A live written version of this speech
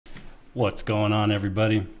What's going on,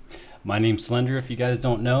 everybody? My name's Slender, if you guys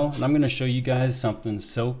don't know, and I'm going to show you guys something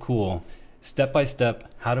so cool, step by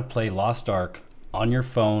step, how to play Lost Ark on your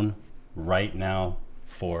phone right now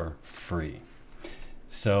for free.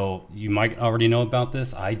 So you might already know about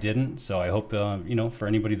this. I didn't, so I hope for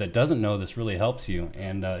anybody that doesn't know, this really helps you.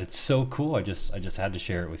 And it's so cool. I just had to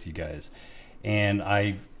share it with you guys. And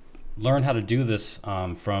I learned how to do this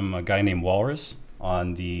from a guy named Walrus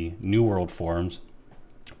on the New World forums.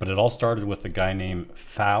 But it all started with a guy named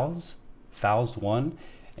Fowls1,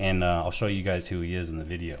 and I'll show you guys who he is in the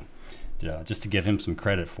video, just to give him some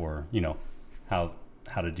credit for how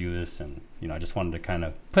to do this. And I just wanted to kind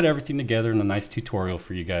of put everything together in a nice tutorial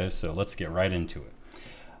for you guys. So let's get right into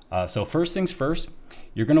it. So first things first,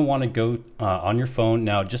 you're going to want to go on your phone.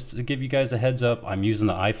 Now, just to give you guys a heads up, I'm using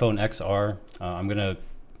the iPhone XR. I'm going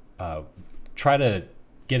to try to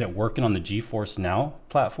get it working on the GeForce Now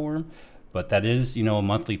platform. But that is, a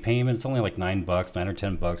monthly payment. It's only like $9, $9 or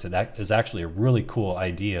 $10. It is actually a really cool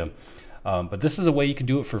idea. But this is a way you can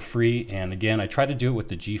do it for free. And again, I tried to do it with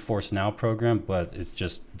the GeForce Now program, but it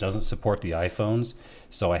just doesn't support the iPhones.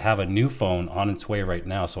 So I have a new phone on its way right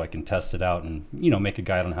now, so I can test it out and make a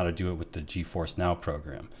guide on how to do it with the GeForce Now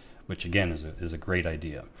program, which again is a great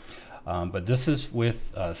idea. But this is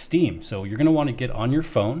with Steam. So you're going to want to get on your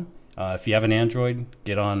phone. If you have an Android,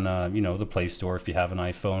 get on the Play Store. If you have an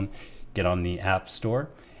iPhone, get on the App Store,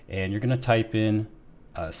 and you're going to type in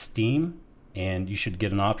Steam, and you should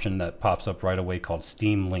get an option that pops up right away called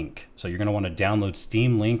Steam Link. So you're going to want to download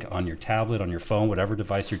Steam Link on your tablet, on your phone, whatever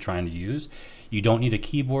device you're trying to use. You don't need a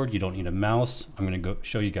keyboard, you don't need a mouse. I'm going to go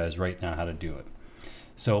show you guys right now how to do it.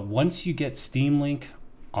 So once you get Steam Link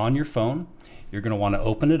on your phone, you're going to want to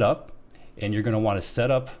open it up, and you're going to want to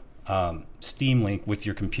set up Steam Link with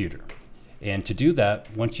your computer. And to do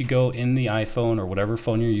that, once you go in the iPhone or whatever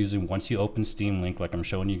phone you're using, once you open Steam Link, like I'm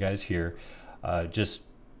showing you guys here, just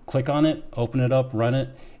click on it, open it up, run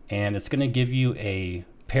it, and it's going to give you a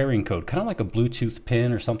pairing code, kind of like a Bluetooth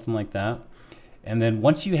pin or something like that. And then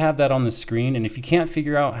once you have that on the screen, and if you can't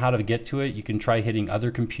figure out how to get to it, you can try hitting other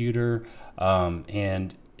computer,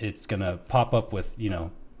 and it's going to pop up with,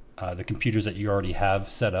 the computers that you already have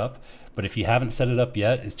set up. But if you haven't set it up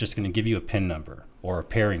yet, it's just going to give you a PIN number or a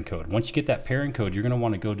pairing code. Once you get that pairing code, you're going to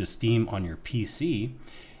want to go to Steam on your PC.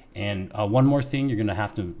 And one more thing, you're going to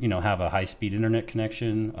have have a high-speed internet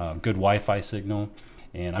connection, good Wi-Fi signal.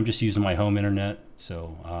 And I'm just using my home internet,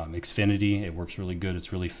 so Xfinity. It works really good.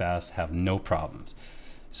 It's really fast. Have no problems.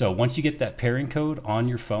 So once you get that pairing code on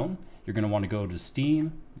your phone, you're going to want to go to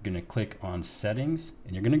Steam. You're going to click on Settings,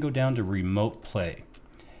 and you're going to go down to Remote Play.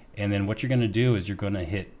 And then what you're going to do is you're going to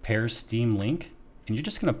hit Pair Steam Link, and you're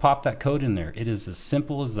just going to pop that code in there. It is as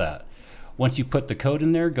simple as that. Once you put the code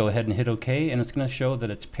in there, go ahead and hit OK, and it's going to show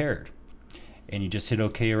that it's paired. And you just hit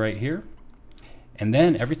OK right here. And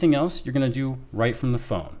then everything else you're going to do right from the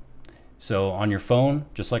phone. So on your phone,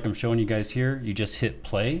 just like I'm showing you guys here, you just hit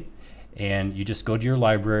play, and you just go to your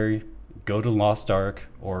library, go to Lost Ark,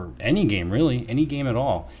 or any game really, any game at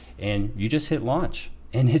all, and you just hit launch.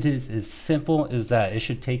 And it is as simple as that. It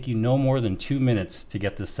should take you no more than 2 minutes to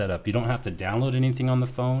get this set up. You don't have to download anything on the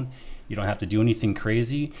phone. You don't have to do anything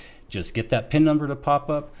crazy. Just get that PIN number to pop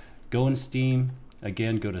up, go in Steam,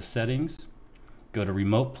 again, go to Settings, go to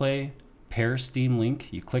Remote Play, Pair Steam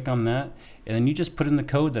Link. You click on that, and then you just put in the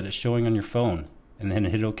code that it's showing on your phone. And then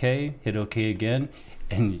hit OK again,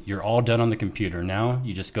 and you're all done on the computer. Now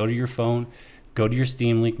you just go to your phone, go to your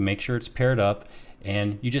Steam Link, make sure it's paired up,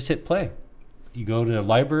 and you just hit play. You go to the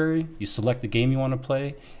library, you select the game you want to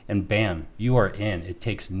play, and bam, you are in. It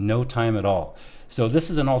takes no time at all. So this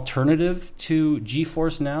is an alternative to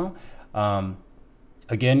GeForce Now.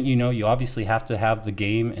 Again, you obviously have to have the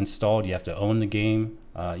game installed. You have to own the game,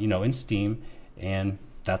 in Steam, and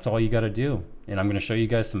that's all you got to do. And I'm going to show you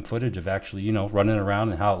guys some footage of actually, running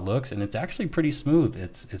around and how it looks, and it's actually pretty smooth.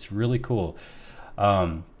 It's really cool.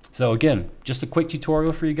 So again, just a quick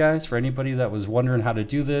tutorial for you guys, for anybody that was wondering how to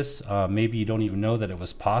do this. Maybe you don't even know that it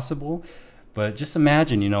was possible, but just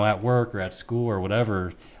imagine, at work or at school or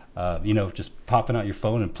whatever, just popping out your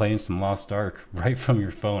phone and playing some Lost Ark right from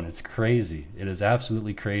your phone. It's crazy. It is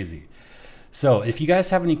absolutely crazy. So if you guys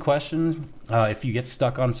have any questions, if you get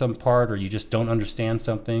stuck on some part or you just don't understand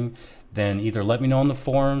something, then either let me know on the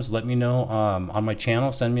forums, let me know on my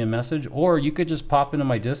channel, send me a message, or you could just pop into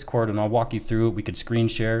my Discord and I'll walk you through it. We could screen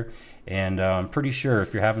share, and I'm pretty sure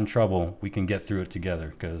if you're having trouble, we can get through it together,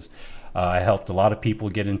 because I helped a lot of people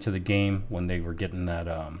get into the game when they were getting that,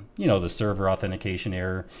 the server authentication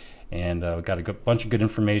error, and got a bunch of good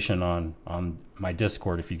information on my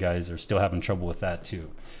Discord if you guys are still having trouble with that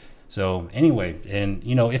too. So anyway, and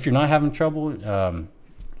if you're not having trouble,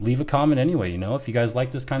 leave a comment anyway. You know, if you guys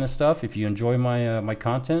like this kind of stuff, if you enjoy my my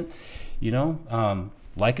content, you know,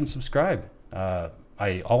 like and subscribe.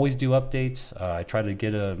 I always do updates. I try to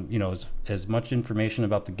get as much information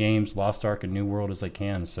about the games Lost Ark and New World as I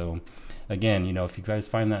can. So again, you know, if you guys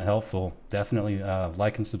find that helpful, definitely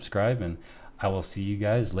like and subscribe, and I will see you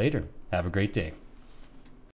guys later. Have a great day.